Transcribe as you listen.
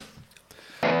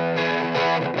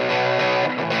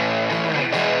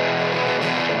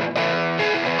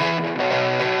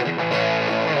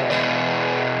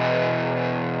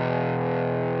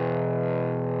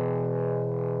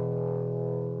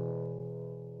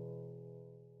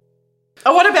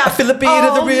about... I feel the beat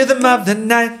of the rhythm of the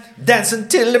night, dancing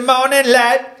till the morning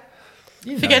light.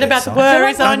 Forget about the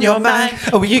worries on your mind.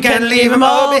 Oh, you can leave them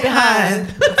all behind.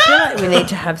 I feel like we need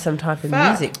to have some type of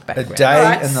music A background.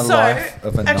 day in the life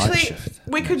of a night shift.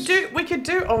 we could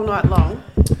do all night long.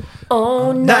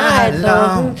 All night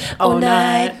long. All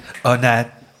night. Oh,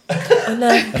 night. Oh, no.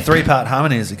 A 3-part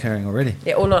harmony is occurring already.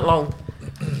 Yeah, all night long.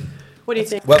 What do you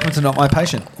think? Welcome to Not My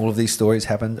Patient. All of these stories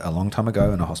happened a long time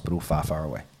ago in a hospital far, far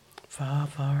away. Far,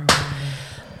 far away.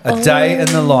 A day in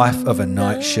the life of a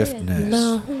night shift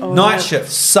nurse. Night shift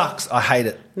sucks. I hate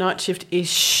it. Night shift is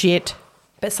shit.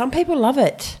 But some people love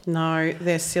it. No,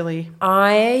 they're silly.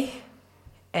 I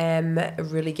am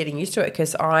really getting used to it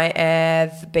because I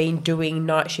have been doing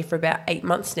night shift for about 8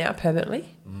 months now permanently.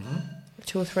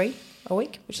 2 or 3 a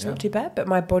week, which is not too bad. But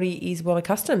my body is well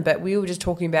accustomed. But we were just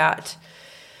talking about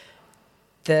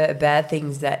the bad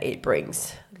things that it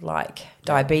brings, like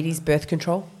diabetes, birth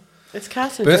control. It's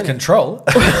carcinogenic. Birth control?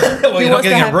 Well, you're not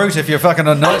getting a root if you're fucking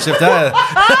on night shift, are you?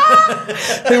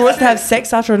 Who wants to have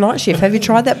sex after a night shift? Have you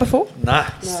tried that before? Nah.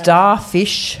 No.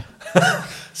 Starfish.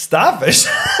 Starfish?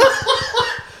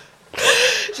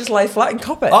 Just lay flat and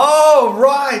cop it. Oh,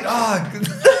 right. Oh,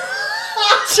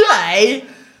 Jay.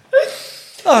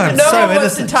 oh I'm No so one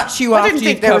wants to innocent. touch you I after didn't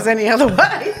you've think there come. was any other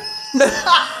way.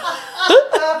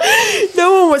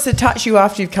 No one wants to touch you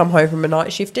after you've come home from a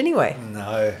night shift anyway.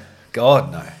 No.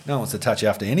 God, no. No one wants to touch you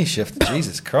after any shift.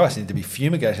 Jesus Christ, you need to be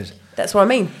fumigated. That's what I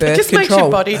mean. Birth It just control. makes your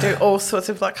body do all sorts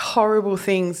of like horrible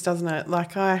things, doesn't it?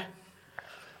 Like I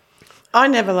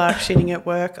never like shitting at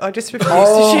work. I just refuse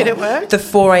to shit at work. The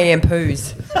 4 a.m.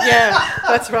 poos. Yeah,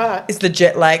 that's right. It's the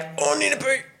jet lag. Oh, I need a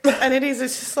poo. And it is.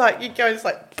 It's just like you go. It's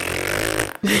like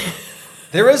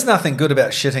There is nothing good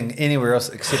about shitting anywhere else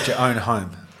except your own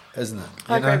home, isn't it?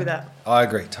 I agree with that. I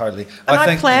agree, totally. and I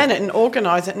think plan it and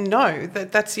organise it and know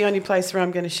that that's the only place where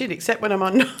I'm going to shit, except when I'm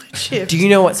on night shift. Do you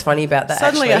know what's funny about that?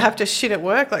 Suddenly actually? I have to shit at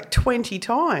work like 20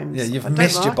 times. Yeah, you've I don't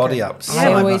messed your like body it. up. Yeah,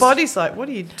 my always- body's like, what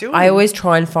are you doing? I always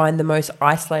try and find the most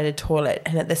isolated toilet,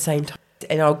 and at the same time,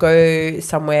 and I'll go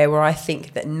somewhere where I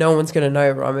think that no one's going to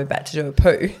know where I'm about to do a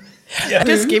poo. I'll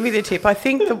just give you the tip. I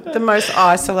think the most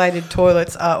isolated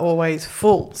toilets are always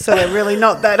full, so they're really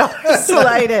not that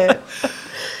isolated.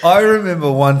 I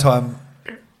remember one time,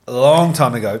 a long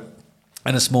time ago,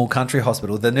 in a small country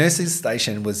hospital, the nurses'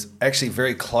 station was actually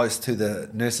very close to the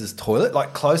nurses' toilet,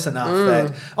 like close enough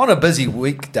that on a busy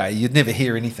weekday you'd never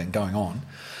hear anything going on.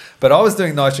 But I was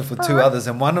doing night shift with 2 others,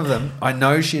 and one of them, I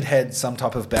know she'd had some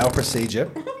type of bowel procedure.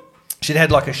 She'd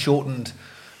had like a shortened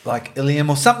like ileum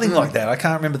or something like that. I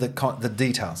can't remember the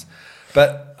details.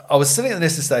 But I was sitting at the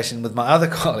nurses' station with my other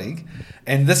colleague,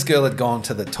 and this girl had gone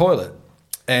to the toilet,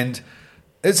 and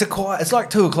it's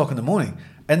like 2 o'clock in the morning,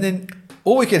 and then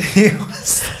all we could hear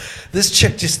was this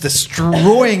chick just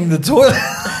destroying the toilet.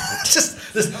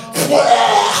 Just this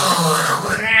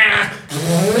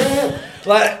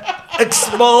like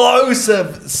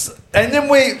explosive. And then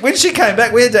when she came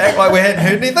back, we had to act like we hadn't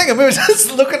heard anything, and we were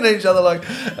just looking at each other like,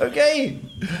 okay,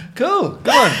 cool,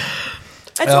 go on.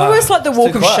 It's almost like the it's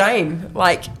walk too of quiet. shame.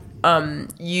 Like,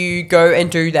 you go and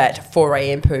do that 4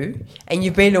 a.m. poo, and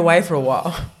you've been away for a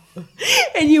while,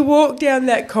 and you walk down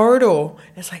that corridor.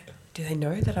 And it's like, do they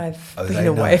know that I've been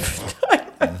away for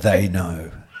time? They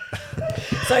know.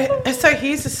 So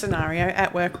here's a scenario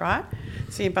at work, right?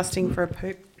 So you're busting for a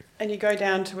poop, and you go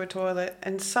down to a toilet,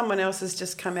 and someone else has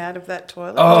just come out of that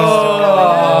toilet.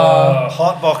 Oh,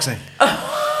 hot boxing.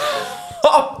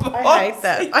 I hate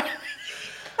that.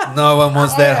 No one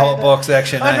wants that hot box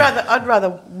action. I'd rather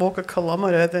walk a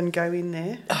kilometre than go in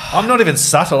there. I'm not even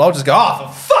subtle. I'll just go, oh,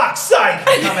 for fuck's sake!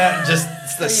 Come out and just...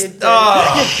 You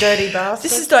dirty bastard.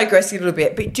 This is digressing a little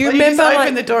bit, but do you Or you remember? just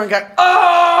open the door and go,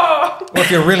 oh! Well,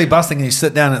 if you're really busting and you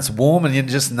sit down and it's warm and you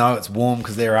just know it's warm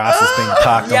because their ass has been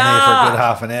parked on there for a good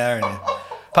half an hour, and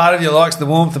part of you likes the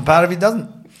warmth and part of you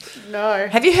doesn't. No.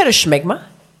 Have you heard of schmegma?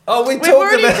 Oh, We've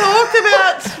already talked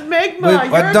about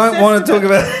smegma. I don't want to talk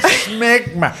about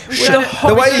schmegma.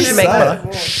 The way you say Schmegma.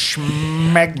 it.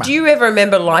 Schmegma. Do you ever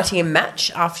remember lighting a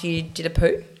match after you did a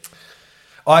poo?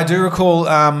 I do recall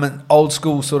an old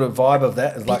school sort of vibe of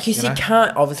that. Like, Because you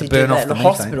can't obviously to do burn that off in the the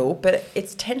methane. hospital, but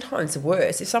it's 10 times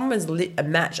worse. If someone's lit a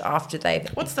match after they've...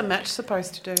 What's the match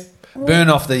supposed to do? Burn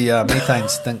off the methane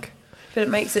stink. But it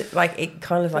makes it like, it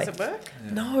kind of like... Does it work?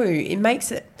 No, it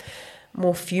makes it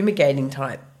more fumigating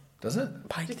type. Does it?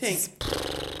 Like, Do you think?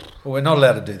 Well, we're not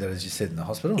allowed to do that, as you said, in the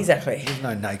hospital. Exactly. There's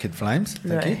no naked flames.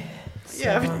 Thank No. you.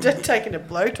 Yeah, I haven't taken a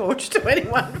blowtorch to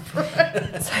anyone for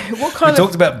it. So what We kind of...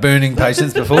 talked about burning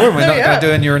patients before, and we're not going to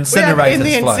do in your incinerators. in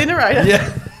the Flo. incinerator.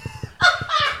 Yeah.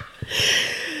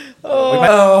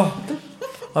 Oh,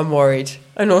 I'm worried.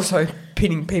 And also,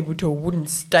 pinning people to a wooden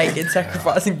stake and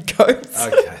sacrificing goats.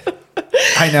 Okay.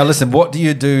 Hey, now listen, what do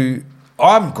you do?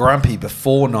 I'm grumpy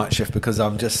before night shift because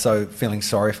I'm just so feeling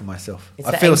sorry for myself. It's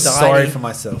I the feel anxiety. sorry for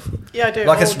myself. Yeah, I do.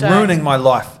 Like all it's day. ruining my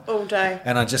life. All day.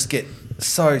 And I just get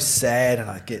so sad and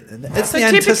it's So the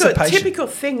anticipation. typical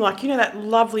thing, like, you know, that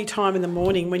lovely time in the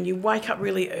morning when you wake up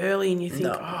really early and you think,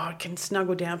 I can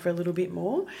snuggle down for a little bit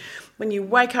more. When you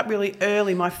wake up really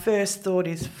early, my first thought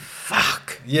is,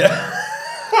 fuck. Yeah.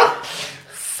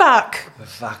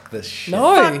 Fuck this shit.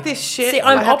 No. Fuck this shit. See,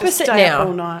 I I'm have to opposite stay up now.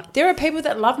 all night. There are people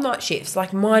that love night shifts.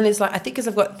 Like mine is like, I think because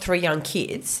I've got 3 young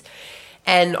kids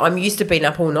and I'm used to being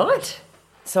up all night.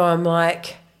 So I'm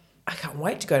like, I can't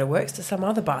wait to go to work so some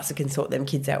other bastard can sort them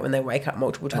kids out when they wake up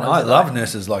multiple times. And I a love night.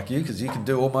 nurses like you because you can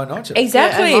do all my night shifts.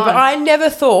 Exactly. Yeah, and But mine. I never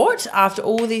thought, after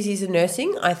all these years of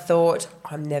nursing, I thought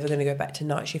I'm never going to go back to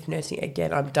night shift nursing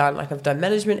again. I'm done. Like I've done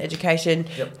management, education.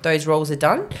 Yep. Those roles are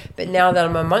done. But now that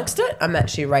I'm amongst it, I'm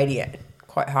actually rating it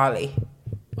quite highly.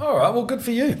 All right, well, good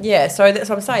for you. Yeah, so that's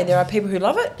what I'm saying. There are people who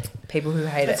love it, people who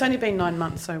hate It's it. only been 9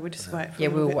 months, so we'll just wait for Yeah, a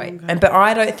little we'll bit wait. longer. But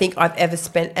I don't think I've ever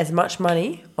spent as much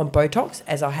money on Botox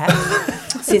as I have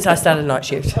since I started night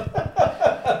shift.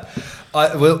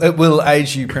 It will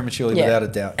age you prematurely Yeah. without a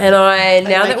doubt. And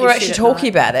now make that you we're shit actually at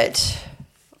talking night. about it,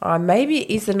 maybe it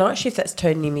is the night shift that's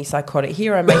turning me psychotic.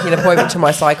 Here I'm making an appointment to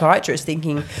my psychiatrist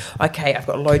thinking, okay, I've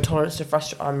got low tolerance to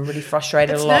frustration. I'm really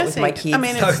frustrated It's a lot nursing. with my kids. I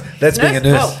mean, No, it's that's being a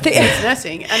nurse. Well, it's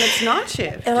nursing and it's night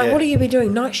shift. and like, Yeah. what have you been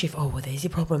doing? Night shift. Oh, well, there's your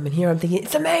problem. And here I'm thinking,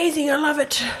 it's amazing. I love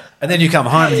it. And then you come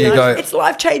home and you go, It's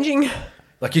life-changing.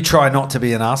 like you try not to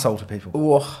be an asshole to people.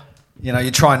 Oh, You know,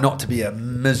 you try not to be a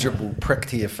miserable prick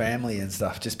to your family and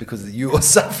stuff just because you are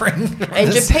suffering. from and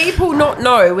do this. people not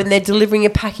know when they're delivering a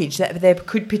package that there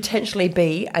could potentially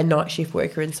be a night shift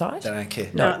worker inside? They don't care.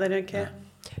 No, they don't care.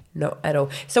 Not at all.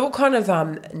 So what kind of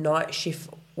night shift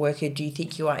worker do you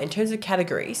think you are in terms of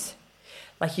categories?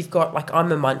 Like you've got, like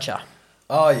I'm a muncher.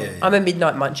 Oh, yeah. I'm a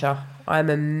midnight muncher.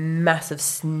 I'm a massive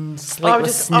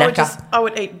sleepless snacker. I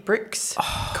would eat bricks,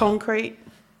 concrete,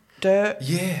 dirt.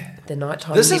 Yeah. The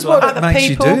nighttime. This is midwife. what it Other makes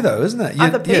people- you do, though, isn't it?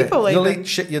 other people You'll even. eat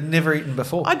shit you've never eaten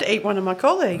before. I'd eat one of my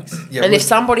colleagues. Yeah, And well, if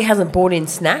somebody hasn't bought in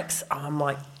snacks, I'm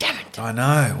like, damn it. I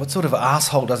know. What sort of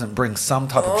asshole doesn't bring some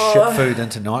type of shit food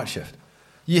into night shift?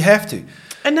 You have to.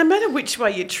 And no matter which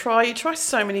way you try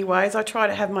so many ways. I try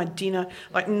to have my dinner,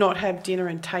 like not have dinner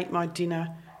and take my dinner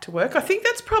to work. I think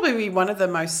that's probably one of the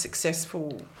most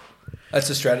successful That's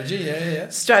a strategy, yeah.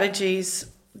 strategies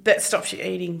that stops you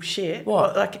eating shit.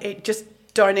 What? Like just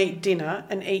don't eat dinner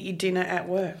and eat your dinner at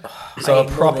work. So I a eat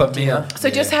more proper than dinner. meal. So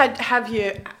Yeah. just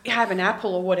have an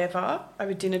apple or whatever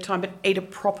over dinner time, but eat a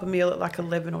proper meal at like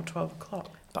 11 or 12 o'clock.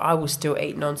 But I will still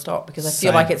eat non-stop because I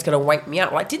feel Same. like it's going to wake me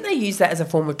up. Like, didn't they use that as a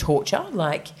form of torture?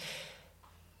 Like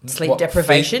sleep What,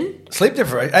 deprivation? Sleep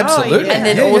deprivation, absolutely. yeah. And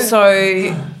then Yeah, yeah.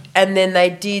 also, and then they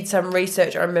did some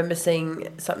research. I remember seeing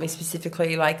something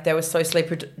specifically like they were so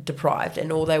sleep deprived,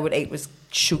 and all they would eat was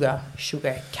sugar,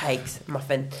 cakes,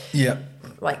 muffin. Yeah.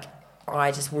 Like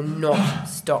I just will not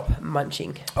stop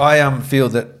munching. I feel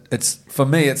that for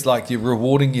me it's like you're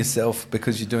rewarding yourself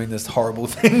because you're doing this horrible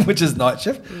thing, which is night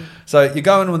shift. So you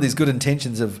go in with these good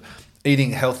intentions of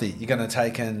eating healthy. You're going to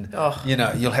take in,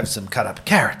 you'll have some cut up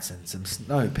carrots and some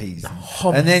snow peas,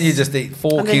 and then you just eat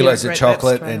 4 And then you kilos of regret that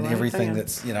chocolate straight and away, everything don't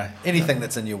you? that's anything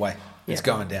that's in your way. It's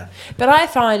going down. But I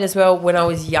find as well when I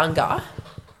was younger,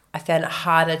 I found it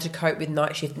harder to cope with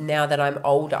night shift now that I'm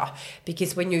older,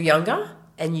 because when you're younger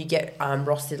and you get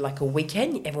rostered like a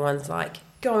weekend, everyone's like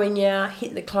going out,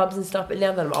 hitting the clubs and stuff. But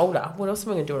now that I'm older, what else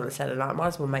am I going to do on a Saturday night? Might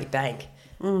as well make bank.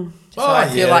 So I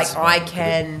feel like that's I right.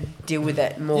 can deal with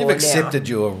it more You've now. accepted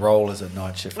your role as a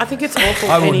night shift. I think it's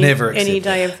awful I will any, never accept any it.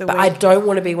 day of the But week. I don't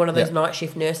want to be one of those Yeah. night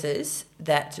shift nurses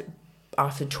that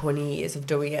after 20 years of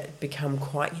doing it become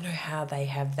quite, how they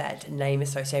have that name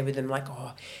associated with them, like,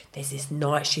 oh, there's this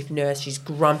night shift nurse, she's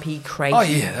grumpy, cranky. Oh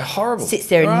yeah, they're horrible. Sits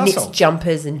there They're and knits assholes.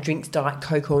 jumpers and drinks Diet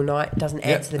Coke all night, doesn't Yeah,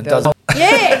 answer the and bell. doesn't-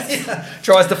 Yes!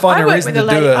 Tries to find I a worked reason with to a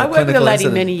lady. do a I worked with a clinical lady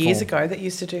incident many years for. ago that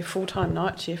used to do full-time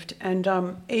night shift, and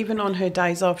even on her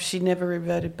days off, she never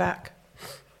reverted back.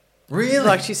 Really?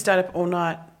 Like she stayed up all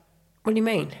night, What do you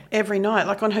mean? every night.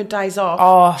 Like on her days off,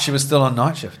 Oh, She was still on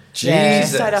night shift. Yeah.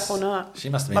 Jesus. she stayed up all night. She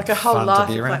must have been like her whole fun life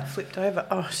to be around. like flipped over.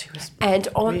 Oh, she was. and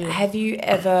on, Weird. have you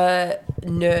ever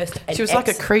nursed an She was like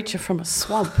a creature from a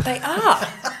swamp. They are.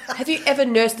 Have you ever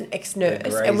nursed an ex-nurse?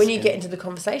 They're And when you grey get into the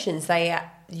conversations,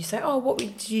 you say, oh, what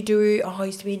did you do? Oh, I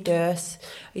used to be a nurse. I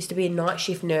used to be a night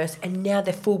shift nurse. And now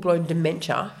they're full-blown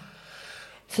dementia.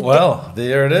 So Well,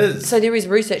 there it is. so there is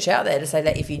research out there to say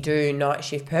that if you do night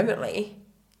shift permanently,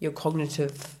 your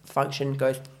cognitive function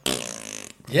goes...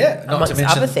 Yeah, not amongst to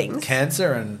mention other things.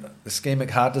 cancer and ischemic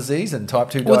heart disease and type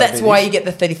 2 Well, diabetes. that's why you get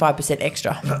the 35%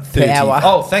 extra 30. per hour.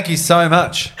 Oh, thank you so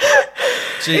much.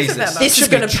 Jesus. that much? This Should is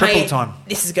be going to triple pay. time.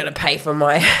 This is going to pay for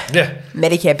my Yeah.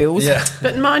 Medicare bills. Yeah.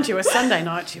 But mind you, a Sunday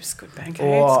night shift's good, Bank.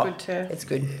 Oh, It's good it's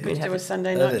good. to do a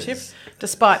Sunday It night is. shift,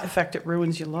 despite the fact it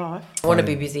ruins your life. I want to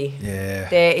be busy. Yeah.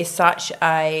 There is such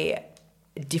a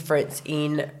difference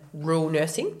in rural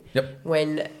nursing. Yep.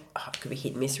 When it could be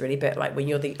hit and miss really, but like when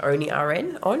you're the only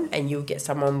RN on and you'll get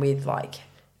someone with like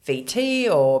VT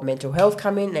or mental health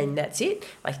come in and that's it.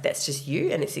 Like that's just you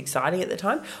and it's exciting at the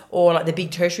time. Or like the big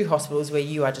tertiary hospitals where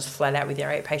you are just flat out with your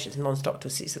 8 patients non-stop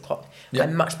till 6 o'clock. Yep.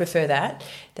 I much prefer that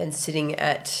than sitting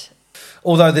at...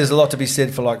 Although there's a lot to be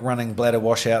said for like running bladder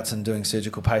washouts and doing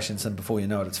surgical patients, and before you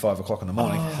know it, it's 5 o'clock in the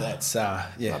morning. That's yeah,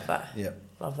 Love that. yeah,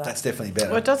 Love that. That's definitely better.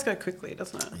 Well, it does go quickly,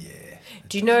 doesn't it? Yeah.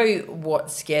 Do you know what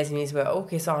scares me as well?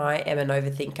 Because I am an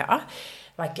overthinker.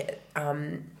 Like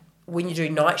when you do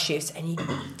night shifts and you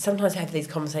sometimes have these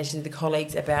conversations with the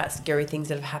colleagues about scary things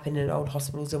that have happened in old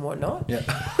hospitals and whatnot. Yeah.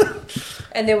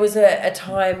 And there was a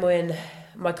time when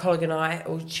my colleague and I,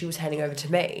 or she was handing over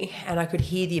to me, and I could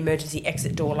hear the emergency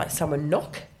exit door, like someone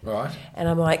knock. Right. And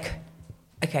I'm like,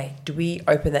 okay, do we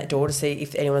open that door to see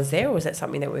if anyone's there, or is that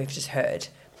something that we've just heard?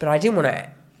 But I didn't want to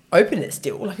open it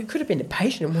still. Like it could have been a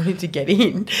patient wanting to get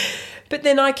in. But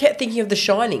then I kept thinking of The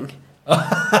Shining.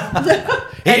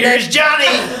 Here's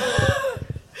Johnny.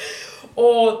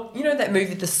 Or, you know that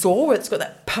movie The Saw where it's got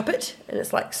that puppet and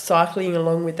it's like cycling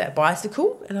along with that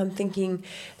bicycle? And I'm thinking,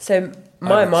 so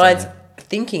my mind's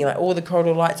thinking like all the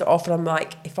corridor lights are off and I'm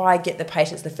like, if I get the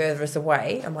patients the furthest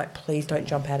away, I'm like, please don't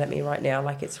jump out at me right now.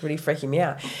 Like it's really freaking me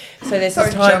out. So there's Don't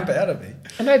this time... jump out of me.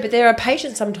 I know, but there are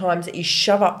patients sometimes that you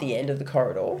shove up the end of the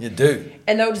corridor. You do.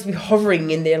 And they'll just be hovering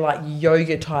in their like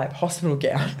yoga type hospital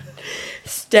gown,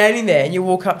 standing there, and you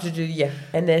walk up to do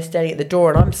and they're standing at the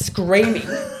door, and I'm screaming, and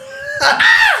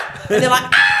they're like,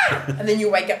 ah! And then you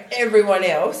wake up everyone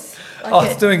else.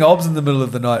 Like It's doing obs in the middle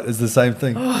of the night is the same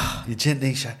thing. You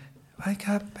gently say, "Wake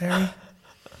up, Barry,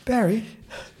 Barry." Who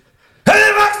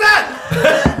the fuck's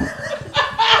that?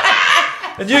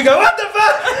 And you go, "What the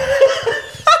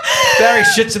fuck?" Barry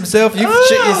shits himself. You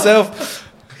shit yourself.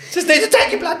 Just need to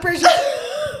take your blood pressure.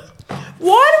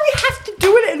 Why do we have to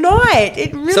do it at night?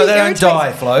 It really So they don't irritates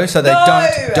die, Flo. So they No.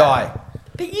 don't die.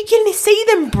 But you can see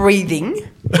them breathing.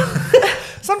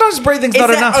 Sometimes breathing's Is not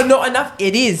that enough. not enough?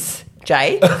 It is,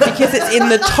 Jay, because it's in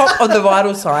the top of the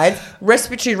vital sign.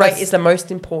 Respiratory rate is the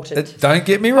most important. Don't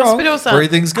get me wrong.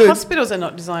 Breathing's good. Hospitals are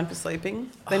not designed for sleeping.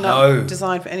 They're No. not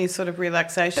designed for any sort of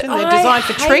relaxation. But They're I designed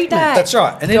for hate treatment. that. That's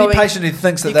right. And any Going- patient who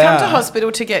thinks that You they come are, to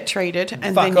hospital to get treated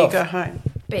and Fuck then you off. go home.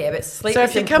 But yeah, but sleep So is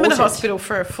if you come into important. hospital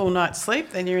for a full night's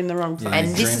sleep, then you're in the wrong place.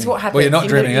 And this is what happens. Well, you're not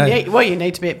dreaming, eh? You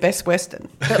need to be at Best Western.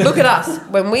 But look at us.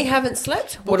 When we haven't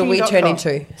slept, what do we turn Booking.com.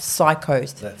 into?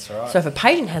 Psychos. That's right. So if a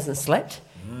patient hasn't slept,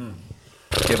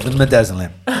 give them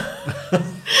midazolam. but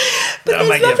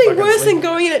there's nothing worse than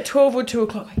going in at 12 or 2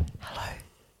 o'clock. Going,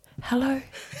 hello.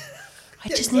 I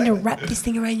just need to wrap this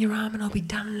thing around your arm and I'll be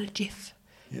done in a jiff.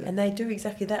 Yeah. And they do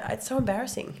exactly that. It's so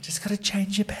embarrassing. Just got to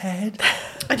change your pad.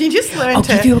 And you just learn I'll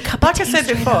to, give you a cup of like I tea said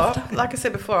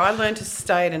straight before, I learned to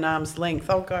stay at an arm's length.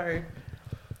 I'll go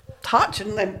touch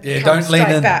and then Yeah, come don't lean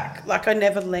straight in. back. Like I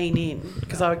never lean in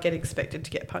because I would get expected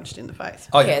to get punched in the face.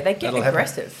 Oh, Yeah, they get that'll happen.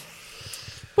 aggressive.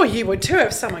 Well, you would too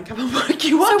if someone come and woke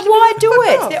you So up. why do Fuck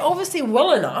it? off. They're obviously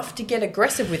well enough to get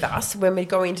aggressive with us when we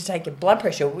go in to take a blood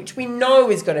pressure, which we know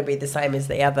is going to be the same as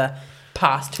the other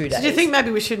past 2 days. So do you think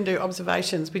maybe we shouldn't do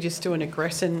observations? We just do an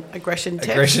aggression test.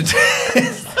 Aggression.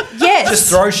 Yes. Just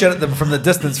throw shit at them from the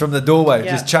distance, from the doorway.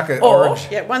 Yeah. Just chuck it Or- orange.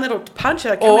 Yeah, one that'll punch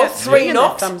her. Or Come out 3 swinging their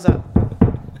knocks. Thumbs up.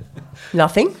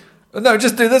 Nothing. No,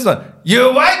 just do this one. You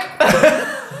awake?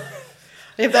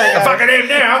 If they I fucking am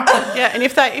now. yeah, and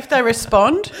if they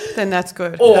respond, then that's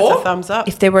good. Or that's a thumbs up.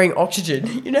 if they're wearing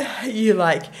oxygen, you know how you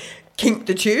like kink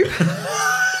the tube?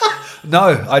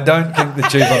 No, I don't kink the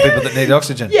tube on people that need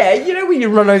oxygen. Yeah, you know when you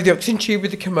run over the oxygen tube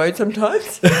with the commode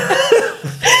sometimes? And all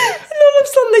of a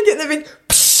sudden they get their big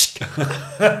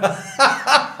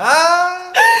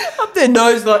up their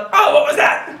nose like, oh, what was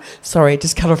that? Sorry,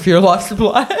 just cut off your life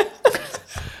supply.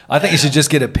 I think you should just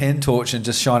get a pen torch and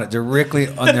just shine it directly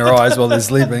on their eyes while they're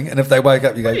sleeping. And if they wake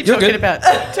up, you go, What are you you're talking good. about?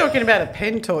 Talking about a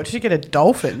pen torch. You get a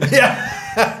dolphin. Yeah.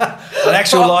 An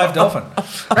actual live dolphin.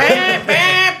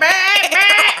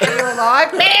 You're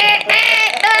alive.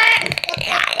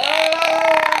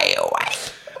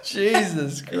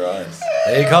 Jesus Christ.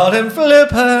 They called him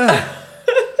Flipper.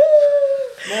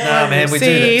 Nah, man, we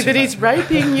See do that he's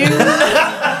raping you.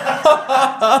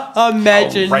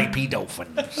 Imagine. rapey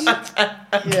dolphins.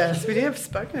 Yes, we have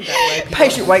spoken about rapey.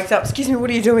 Patient wakes up. Excuse me, what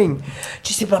are you doing? Do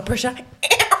you see blood pressure?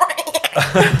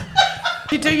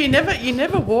 You do. You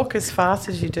never walk as fast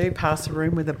as you do past a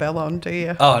room with a bell on, do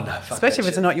you? Oh no, fuck Especially if that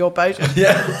it's not your patient.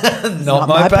 Yeah, not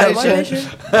my patient.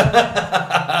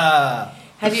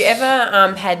 Have you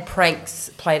ever had pranks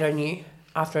played on you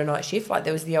after a night shift? Like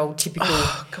there was the old typical...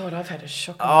 Oh, God, I've had a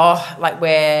shock. like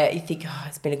where you think,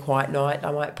 it's been a quiet night.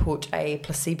 I might put a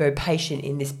placebo patient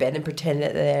in this bed and pretend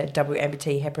that they're double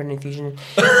amputee, heparin infusion,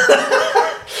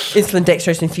 insulin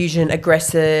dextrose infusion,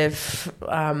 aggressive,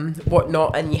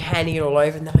 whatnot, and you're handing it all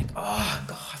over and they're like, oh,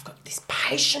 God, I've got this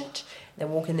patient. They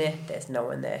walk in there, there's no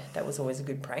one there. That was always a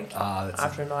good prank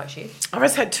after a night shift. I've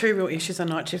always had two real issues on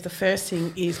night shift. The first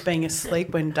thing is being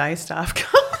asleep when day staff come.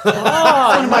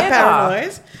 Oh, One of my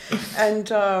paranoias. And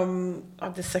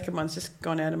the second one's just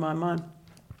gone out of my mind.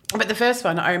 But the first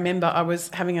one, I remember I was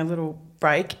having a little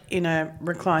break in a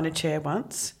recliner chair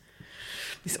once.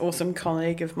 This awesome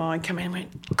colleague of mine came in and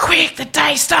went, quick, the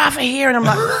day staff are here. And I'm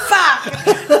like,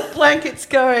 fuck, blankets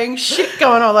going, shit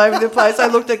going all over the place. I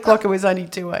looked at the clock, it was only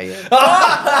 2 a.m. It's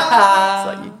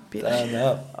like, you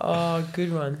bitch. Oh,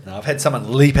 good one. No, I've had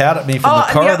someone leap out at me from the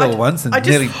corridor once and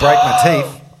nearly break my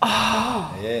teeth.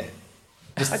 Oh. Yeah.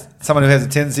 Just someone who has a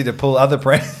tendency to pull other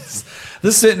pranks.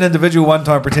 This certain individual one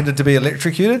time pretended to be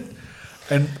electrocuted.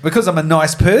 And because I'm a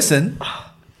nice person,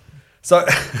 so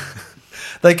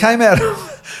they came out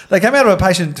of a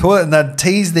patient toilet and they'd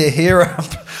teased their hair up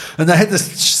and they had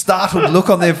this startled look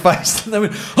on their face and they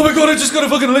went, oh my God, I just got a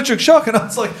fucking electric shock. And I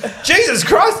was like, Jesus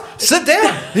Christ, sit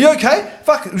down. Are you okay?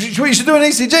 Fuck, you should do an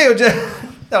ECG. Or just...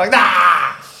 They're like,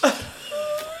 nah.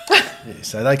 Yeah,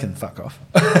 so they can fuck off.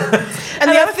 And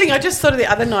the other thing, I just thought of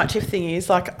the other night shift thing is,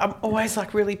 like, I'm always,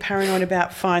 like, really paranoid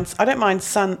about fines. I don't mind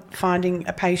finding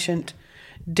a patient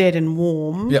dead and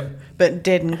warm, but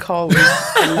dead and cold is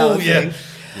another thing.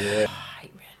 Yeah.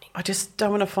 I just don't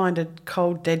want to find a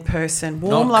cold, dead person.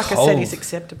 Warm, Not like cold. I said, is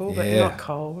acceptable, but not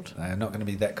cold. They're not going to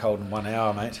be that cold in 1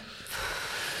 hour, mate.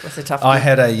 What's the tough I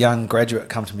had a young graduate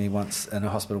come to me once in a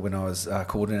hospital when I was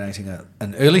coordinating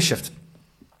an early shift,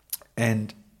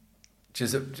 and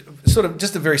she's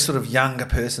just a very sort of younger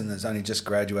person that's only just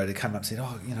graduated came up and said,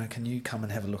 oh, can you come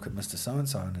and have a look at Mr.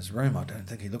 So-and-so in his room? I don't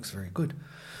think he looks very good.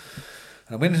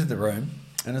 And I went into the room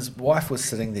and his wife was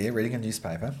sitting there reading a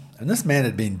newspaper, and this man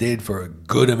had been dead for a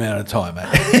good amount of time,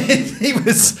 mate. He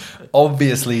was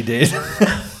obviously dead.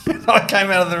 I came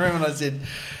out of the room and I said,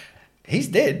 he's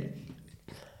dead.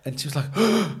 And she was like,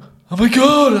 oh my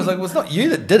God. I was like, well, it's not you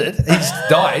that did it. He just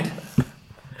died.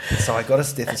 So I got a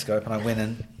stethoscope and I went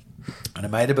in and I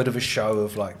made a bit of a show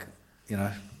of, like,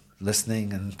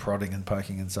 listening and prodding and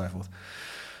poking and so forth.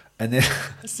 And then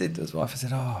I said to his wife, I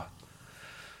said, oh,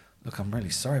 look, I'm really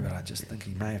sorry, but I just think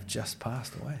he may have just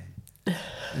passed away.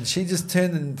 And she just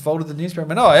turned and folded the newspaper and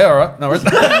went, oh, yeah, all right. No worries.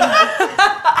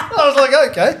 I was like,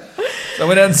 okay. So I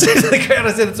went out and said to the crowd,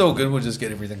 I said, it's all good. We'll just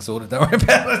get everything sorted. Don't worry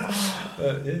about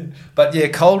it. But yeah,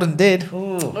 cold and dead.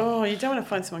 Ooh. Oh, you don't want to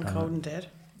find someone cold and dead.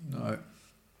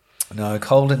 No,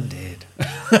 cold and dead.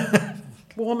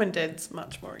 Warm and dead's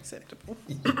much more acceptable.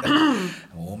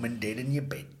 Warm and dead in your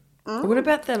bed. What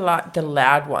about the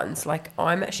loud ones? Like,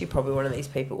 I'm actually probably one of these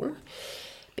people.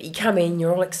 But you come in,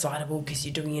 you're all excitable because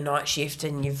you're doing your night shift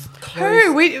and you've closed.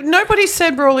 Who? Nobody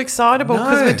said we're all excitable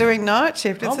because we're doing night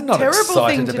shift. It's I'm a terrible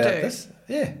thing to about do. This.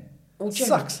 Yeah. Well, it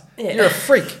sucks. Yeah. You're a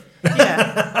freak.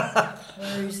 Yeah.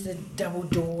 Close the double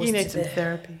doors. You need to some the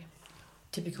therapy.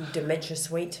 typical dementia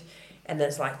suite. And then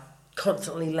it's like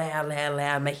constantly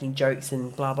loud, making jokes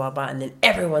and blah, blah, blah. And then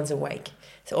everyone's awake.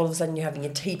 So all of a sudden you're having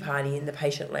a tea party in the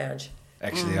patient lounge.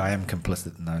 Actually, I am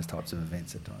complicit in those types of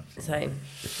events at times. Same.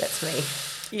 That's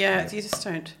me. Yeah, you just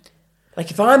don't. Like,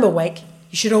 if I'm awake,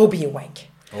 you should all be awake.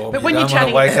 Oh, But you when don't you're want to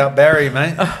chatting- wake up Barry,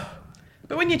 mate.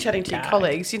 But when you're chatting to your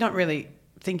colleagues, you're not really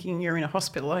thinking you're in a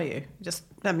hospital, are you? You're just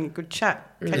having a good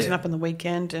chat, catching up on the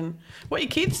weekend and what your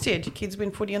kids did. Your kids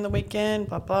win footy on the weekend,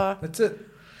 blah, blah. That's it.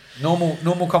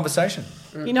 Normal conversation.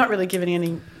 You're not really giving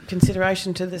any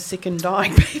consideration to the sick and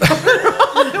dying people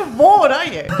on the ward, are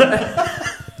you?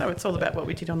 No, it's all about what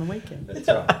we did on the weekend. That's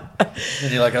right.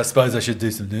 And you're like, I suppose I should do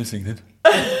some nursing then.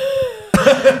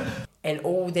 And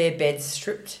all their beds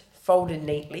stripped, folded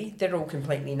neatly. They're all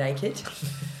completely naked.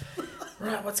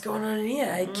 Right, what's going on in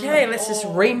here? Okay, let's just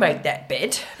remake that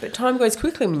bed. But time goes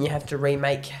quickly when you have to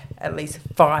remake at least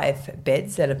 5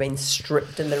 beds that have been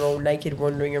stripped and they're all naked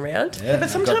wandering around. Yeah, But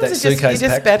sometimes you're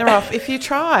just better off, if you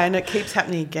try and it keeps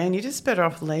happening again, you're just better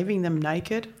off leaving them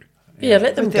naked. Yeah,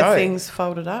 let them with go. their things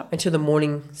folded up. Until the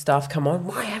morning staff come on.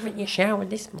 Why haven't you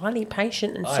showered this bloody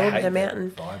patient and sorted them out?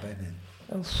 And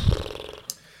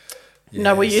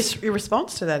No, well, Yes. your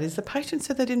response to that is the patient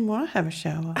said they didn't want to have a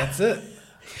shower. That's it.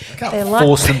 I can't They're like-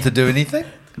 force them to do anything.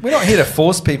 We're not here to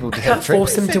force people to have Can't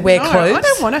force treatment. them to wear No, clothes. I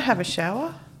don't want to have a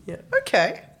shower. Yeah.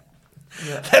 Okay.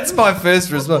 That's my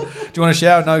first response. Do you want a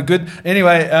shower? No, good.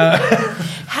 Anyway,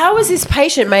 How has this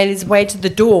patient made his way to the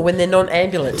door when they're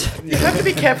non-ambulant? You have to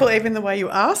be careful even the way you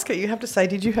ask it. You have to say,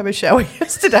 did you have a shower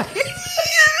yesterday?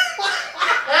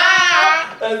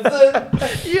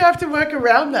 You have to work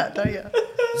around that, don't you?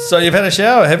 so you've had a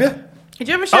shower, have you? Did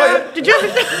you have a shower? Oh, yeah. Did you have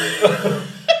a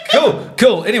shower?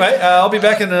 Cool. Anyway, I'll be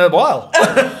back in a while.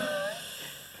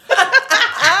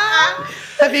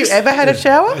 Have you ever had a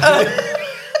shower?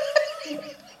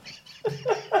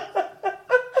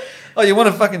 Oh, you want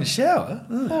a fucking shower?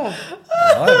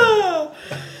 Oh.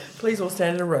 Please all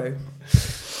stand in a row.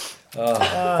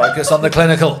 Focus on the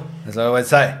clinical, as I always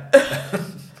say.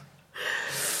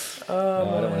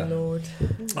 Oh, my Lord.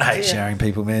 I hate showering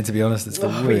people, man, to be honest. It's the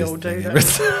worst. We all do thing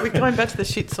that. ever. We're going back to the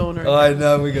shit sauna. I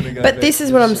know, we're going to go But back this to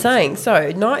is what the I'm shit. saying.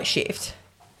 So, night shift.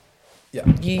 Yeah.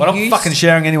 You Well, I'm not use- fucking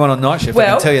showering anyone on night shift, I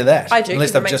Well, can tell you that. I do,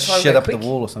 Unless 'cause it they've makes just time shit go up the quick.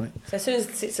 wall or something. So as soon as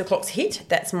 6 o'clock's hit,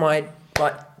 that's my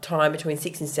time between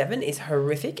 6 and 7 is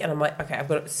horrific. And I'm like, okay, I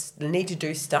need to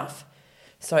do stuff.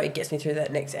 So it gets me through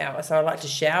that next hour. So I like to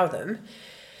shower them.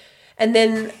 And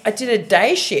then I did a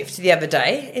day shift the other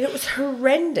day and it was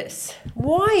horrendous.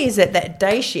 Why is it that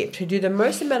day shift, who do the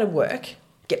most amount of work,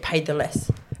 get paid the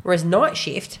less? Whereas night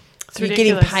shift, you're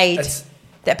getting ridiculous.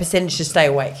 paid that percentage to stay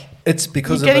awake. It's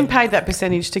because You're getting of paid that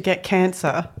percentage to get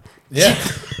cancer. Yeah,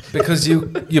 because you're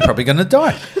probably going to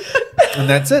die. And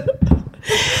that's it.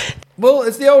 Well,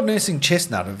 it's the old nursing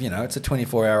chestnut of, it's a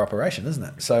 24-hour operation, isn't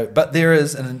it? So, but there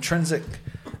is an intrinsic,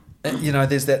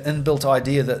 there's that inbuilt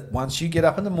idea that once you get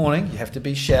up in the morning, you have to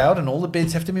be showered and all the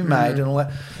beds have to be made and all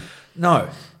that. No.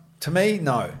 To me,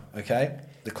 no. Okay?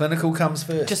 The clinical comes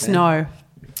first. Just man.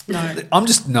 no. I'm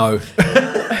just no.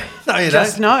 No, you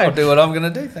Just don't. no. I'll do what I'm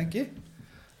going to do, thank you.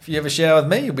 If you have a shower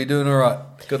with me, you'll be doing all right.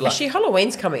 Good luck. Actually,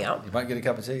 Halloween's coming up. You won't get a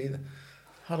cup of tea either.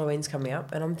 Halloween's coming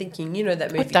up. And I'm thinking,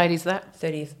 that movie. What date is that?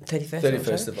 30th, 31st.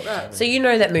 31st of October. So you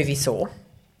know that movie Saw.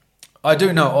 I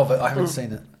do know of it. I haven't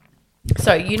seen it.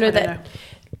 So you know I don't that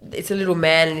it's a little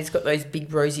man and he's got those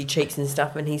big rosy cheeks and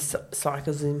stuff and he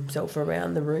cycles himself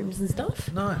around the rooms and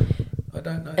stuff. No, I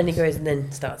don't know. And he goes and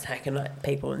then starts hacking at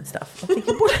people and stuff. I'm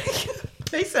thinking, what?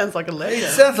 He sounds like a It leader.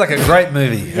 sounds like a great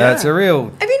movie. Yeah. It's a real,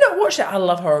 Have you not watched that? I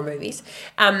love horror movies.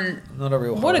 not a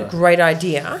real What horror. a great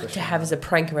idea to have as a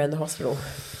prank around the hospital.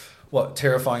 What,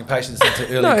 terrifying patients into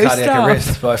early No, cardiac staff.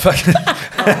 arrest by fucking...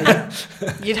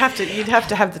 You'd have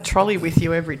to have the trolley with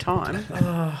you every time.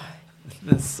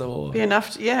 That's sore. Be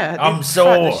enough. Yeah, I'm it'd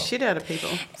frighten the sore. shit out of people.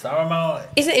 So am I.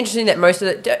 Isn't it interesting that most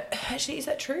of the... Actually, is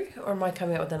that true? Or am I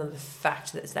coming up with another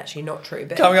fact that's actually not true?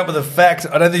 But Coming up with a fact,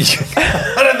 I don't think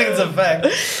it's a fact.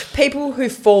 people who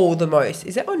fall the most,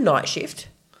 is that on night shift?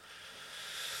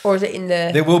 Or is it in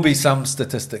the... There will be some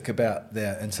statistic about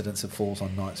their incidence of falls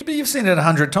on nights. But you've seen it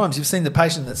 100 times. You've seen the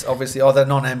patient that's obviously, they're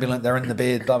non-ambulant, they're in the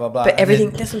bed, blah, blah, blah. But and everything...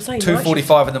 then That's what I'm saying. night shift.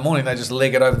 2:45 in the morning, they just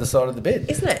leg it over the side of the bed.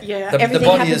 Isn't it? Yeah. The Everything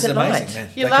body happens is at amazing, night. man.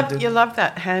 You They love can do- you love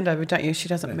that handover, don't you? She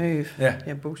doesn't move. Yeah.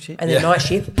 Yeah, bullshit. And then night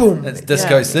shift, boom. It's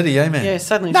Disco Yeah. City, eh, man? Yeah,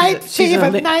 suddenly Night she's fever,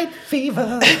 an night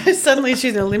fever. suddenly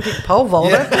she's an Olympic pole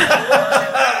vaulter.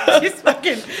 She's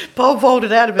fucking pole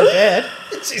vaulted out of her bed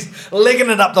She's legging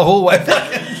it up the hallway.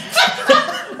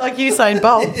 like Usain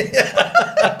Bolt. And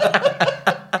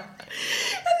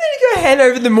then you go hand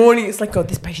over in the morning. It's like, God,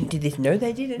 this patient did this. No,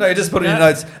 they didn't. No, you just put in your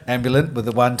notes, ambulant with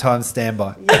a one-time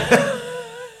standby.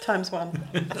 Times one.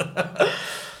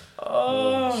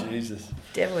 Oh, Jesus.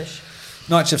 Devilish.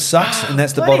 Night shift sucks, and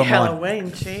that's the Bloody bottom line.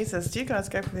 Halloween, Jesus. Do you guys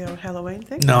go for the old Halloween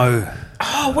thing? No.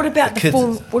 Oh, what about The kids-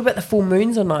 what about the full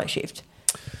moons on night shift?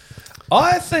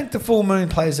 I think the full moon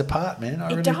plays a part, man. I It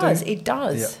really does. do. It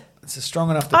does. Yeah. It's a strong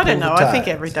enough to I don't pull know. the I think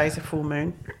tail. every day's a full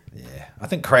moon. Yeah. I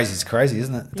think crazy's crazy,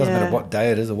 isn't it? It doesn't Yeah. matter what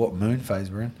day it is or what moon phase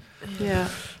we're in. Yeah.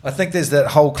 I think there's that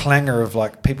whole clangor of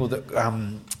like people that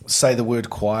say the word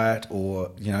quiet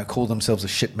or, call themselves a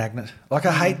shit magnet. Like,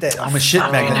 I hate that. I'm a shit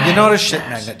magnet. You're not a shit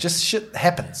magnet. Just shit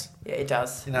happens. Yeah, it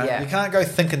does. You yeah. can't go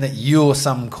thinking that you're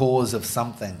some cause of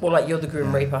something. Well, like you're the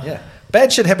Grim Reaper. Yeah.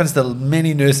 Bad shit happens to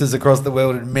many nurses across the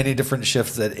world at many different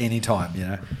shifts at any time,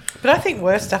 But I think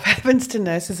worse stuff happens to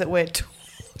nurses that wear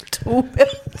tool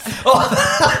belts.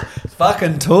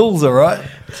 Fucking tools, all right?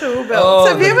 Tool belts. Oh,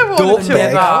 Have you the ever worn dork a tool bag.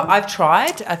 Never. belt? I've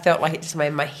tried. I felt like it just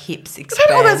made my hips Is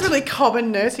that all expand. those really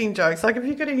common nursing jokes? Like, have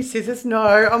you got any scissors? No,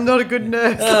 I'm not a good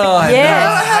nurse. Oh, I Yeah. know.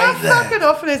 I How hate that. fucking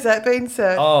often has that been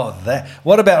said? Oh, that.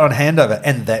 What about on handover?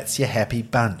 And that's your happy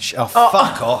bunch. Oh,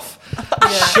 fuck off.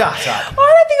 Shut up.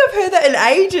 I don't think I've heard that in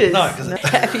ages. No, 'cause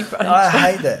Happy bunch. I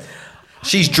hate that.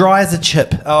 She's dry as a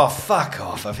chip. Oh, fuck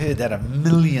off. I've heard that a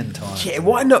million times. Yeah,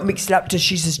 why not mix it up to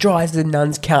she's as dry as the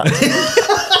nun's cunt?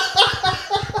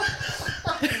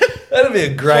 That'd be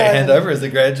a great handover as a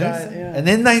graduate. Right, yeah. And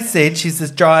then they said she's as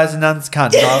dry as a nun's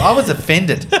cunt. And I was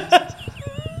offended.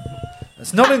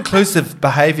 It's not inclusive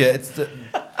behaviour. It's the...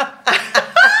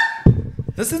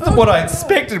 This isn't what I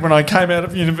expected when I came out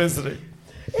of university.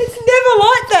 It's never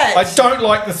like that. I don't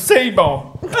like the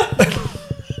C-bomb.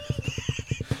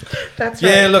 That's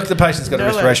Yeah, right. look, the patient's got a No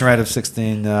respiration rate of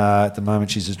 16 at the moment.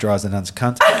 She's as dry as a nun's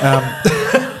cunt.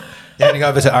 Handing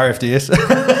over to RFDS.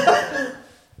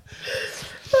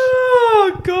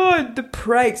 Oh, God, the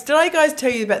pranks. Did I guys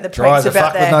tell you about the Dry pranks as a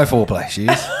about fuck with that? no foreplay, she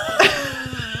is.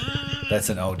 That's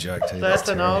an old joke too. That's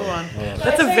an terrible. old one. Oh.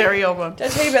 That's a very old one. Did I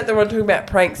tell you about the one talking about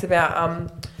pranks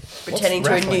about pretending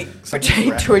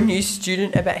to a new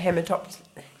student about hematopsis?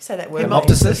 Say that word.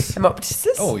 Hemoptysis?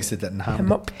 Hemoptysis. Oh, he said that in harmony.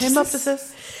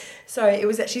 Hemoptysis. So it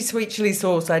was actually sweet chili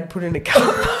sauce I'd put in a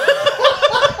cup.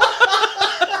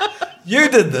 You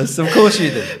did this, of course you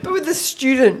did. But with the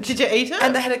student. Did you eat it?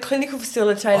 And they had a clinical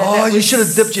facilitator. Oh, that you was should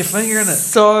have dipped your finger in it.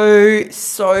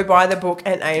 So by the book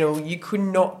and anal. You could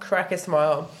not crack a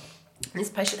smile. This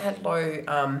patient had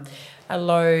a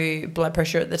low blood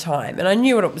pressure at the time, and I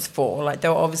knew what it was for. Like, they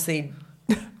were obviously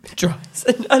dry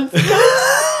and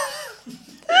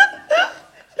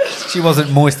She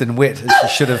wasn't moist and wet as she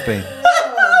should have been.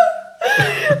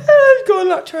 I've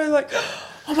gone up to her like,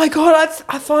 oh my God,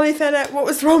 I finally found out what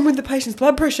was wrong with the patient's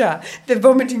blood pressure. They're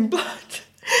vomiting blood.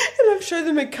 And I've showed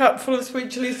them a cup full of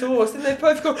sweet chili sauce, and they've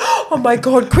both gone, oh my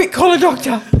God, quick, call a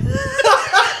doctor.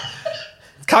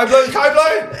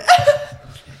 Coblo.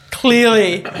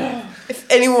 Clearly, if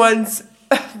anyone's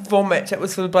vomit that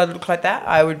was full of blood looked like that,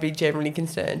 I would be generally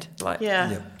concerned. Like,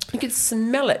 Yeah. you could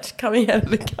smell it coming out of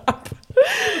the cup.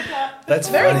 That's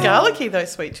Very funny. garlicky,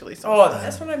 those sweet chili sauce. Oh,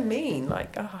 that's what I mean.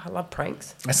 Like, I love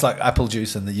pranks. It's like apple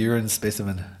juice in the urine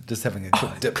specimen. Just having a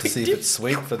quick dip to see if it's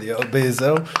sweet for the old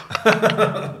BSL.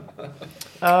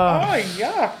 Oh,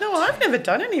 yeah. No, I've never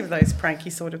done any of those pranky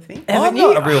sort of things. I'm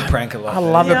not a real pranker like I that.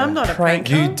 love Yeah, a I'm not a prank.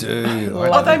 You do.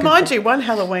 Although, mind you, one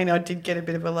Halloween I did get a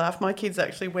bit of a laugh. My kids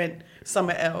actually went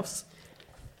somewhere else.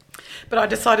 But I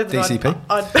decided that DCP?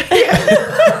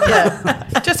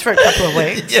 yeah, just for a couple of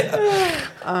weeks. Yeah.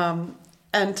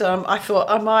 I thought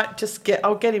I might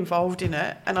I'll get involved in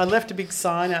it. And I left a big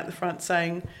sign out the front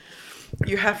saying,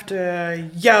 you have to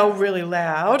yell really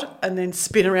loud and then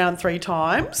spin around 3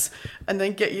 times and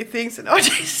then get your things. And I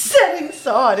just sat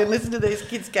inside and listened to these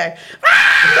kids go,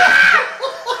 "Ah!"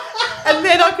 And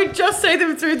then I could just see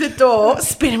them through the door,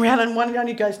 spin around, and one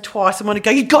only goes twice, and one would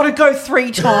go, you got to go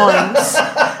 3 times.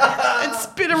 And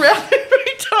spin around 3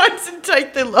 times and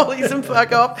take their lollies and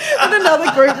fuck off. And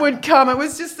another group would come. It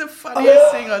was just the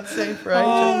funniest thing I'd seen for ages.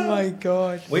 Oh, my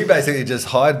God. We basically just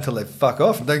hide until they fuck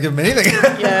off and don't give them anything.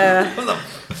 Yeah.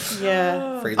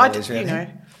 Yeah. Free I lollies did, around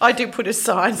here. I did put a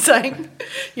sign saying,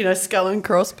 skull and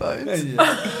crossbones.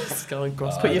 Skull and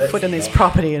crossbones. Put your foot in this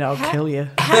property and I'll kill you.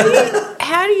 How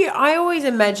do you? I always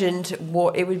imagined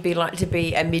what it would be like to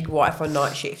be a midwife on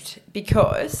night shift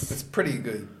because It's pretty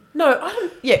good. no, I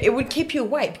don't. Yeah, it would keep you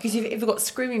awake because you've either got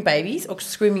screaming babies or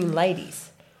screaming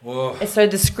ladies, Whoa. and so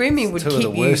the screaming would two of the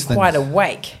keep you worst quite things.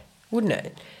 awake, wouldn't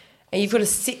it? And you've got to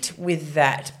sit with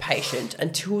that patient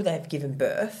until they've given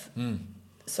birth.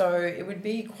 So it would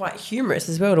be quite humorous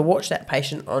as well to watch that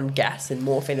patient on gas and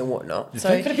morphine and whatnot. So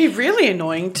But it'd be really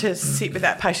annoying to sit with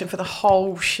that patient for the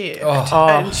whole shift. Oh.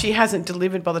 And she hasn't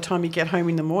delivered by the time you get home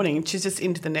in the morning. She's just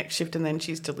into the next shift and then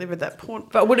she's delivered that poor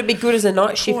but would it be good as a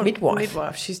night shift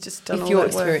midwife? She's just done If all you're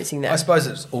that work. experiencing I that? suppose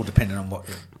it's all dependent on what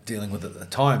you're dealing with at the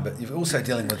time, but you're also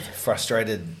dealing with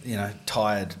frustrated,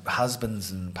 tired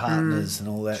husbands and partners and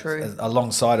all that, True.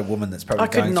 alongside a woman that's probably I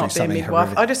could going through not be a something midwife.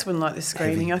 horrific. I just wouldn't like the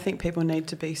screaming. I think people need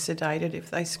to be sedated if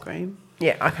they scream.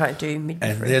 Yeah, I can't do And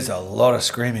midwifery. there's a lot of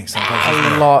screaming sometimes. isn't A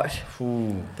there? lot.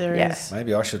 Ooh, There Yeah. is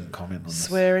maybe I shouldn't comment on this.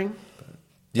 swearing.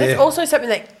 Yeah. There's also something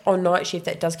that on night shift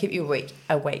that does keep you awake.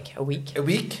 A week? A week. A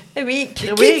week.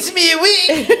 Keeps me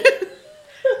awake.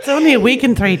 It's only a week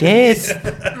and 3 days.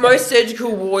 Most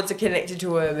surgical wards are connected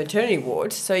to a maternity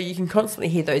ward, so you can constantly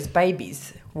hear those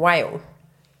babies wail.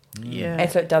 Yeah.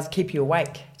 And so it does keep you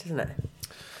awake, doesn't it?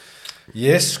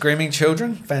 Yes, screaming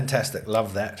children, fantastic.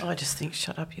 Love that. I just think,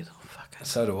 shut up, you little fucker.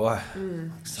 So do I.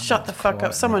 Shut the fuck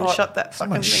up. Someone shut that fucking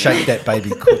Someone thing. shake that baby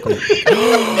quickly.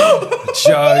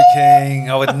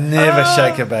 Joking. I would never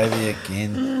shake a baby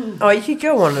again. Oh, you could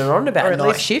go on and on Or about at night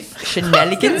least- shift I was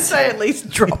shenanigans. gonna say at least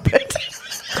drop it.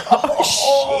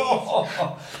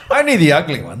 Only the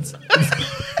ugly ones.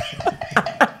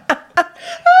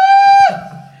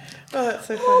 Oh, that's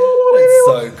so funny. That's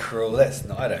so cruel. That's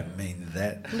not, I don't mean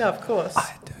that. No, of course.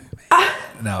 I do, man.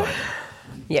 No, I don't.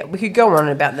 Yeah, we could go on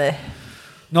about the...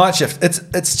 Night shift.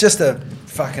 It's just a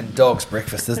fucking dog's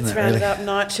breakfast, isn't It's it, really? rounded up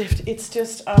night shift. It's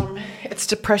just it's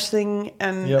depressing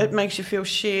and Yep. it makes you feel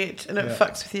shit and it Yep.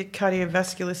 fucks with your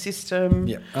cardiovascular system.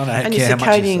 Yep. I don't And care your how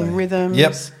much you say. circadian rhythms.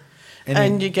 Yep.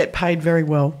 And you get paid very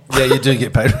well. Yeah, you do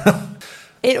get paid well.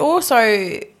 It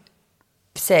also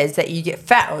says that you get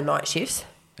fat on night shifts,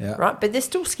 Yeah. right? But there's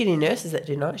still skinny nurses that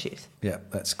do night shifts. Yeah,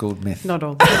 that's called myth. Not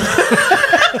all.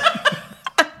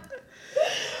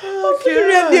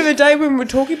 The other day when we were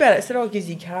talking about it said, it gives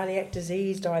you cardiac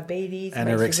disease, diabetes, makes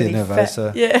you Anorexia really fat.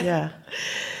 nervosa. Yeah. Yeah.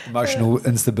 Emotional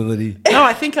instability. No,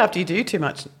 I think after you do too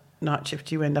much night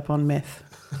shift, you end up on meth.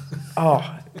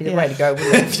 Oh, be the way to go.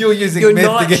 Wouldn't it? If you're using Your meth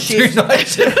to night get shift. through night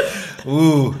shift,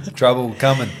 ooh, trouble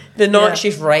coming. The night Yeah.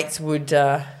 shift rates would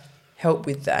help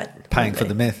with that. Paying wouldn't for they?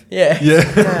 the meth. Yeah.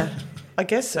 Yeah. Yeah. I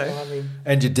guess so. I mean,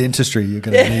 And your dentistry you're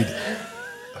going to need.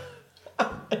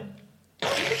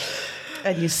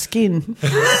 And your skin.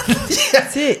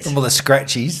 That's it. And all the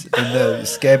scratchies and the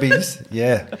scabbies.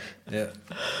 Yeah. Yeah.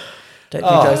 don't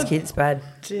do those kids bad.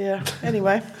 Yeah.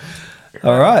 Anyway.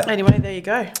 All right. Anyway, there you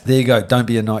go. There you go. Don't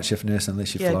be a night shift nurse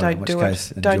unless you're Yeah, flying, in don't which do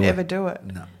case it. Don't enjoy. ever do it.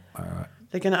 No. All right.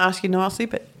 They're going to ask you nicely,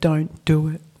 but don't do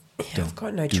it. Yeah, I've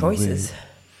got no do choices. it.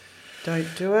 Don't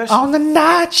do it. On the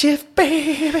night shift,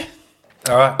 baby.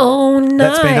 All right. All night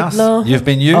That's been us. long. You've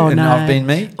been you, All and night. I've been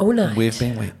me. All night. We've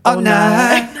been we. All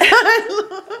night.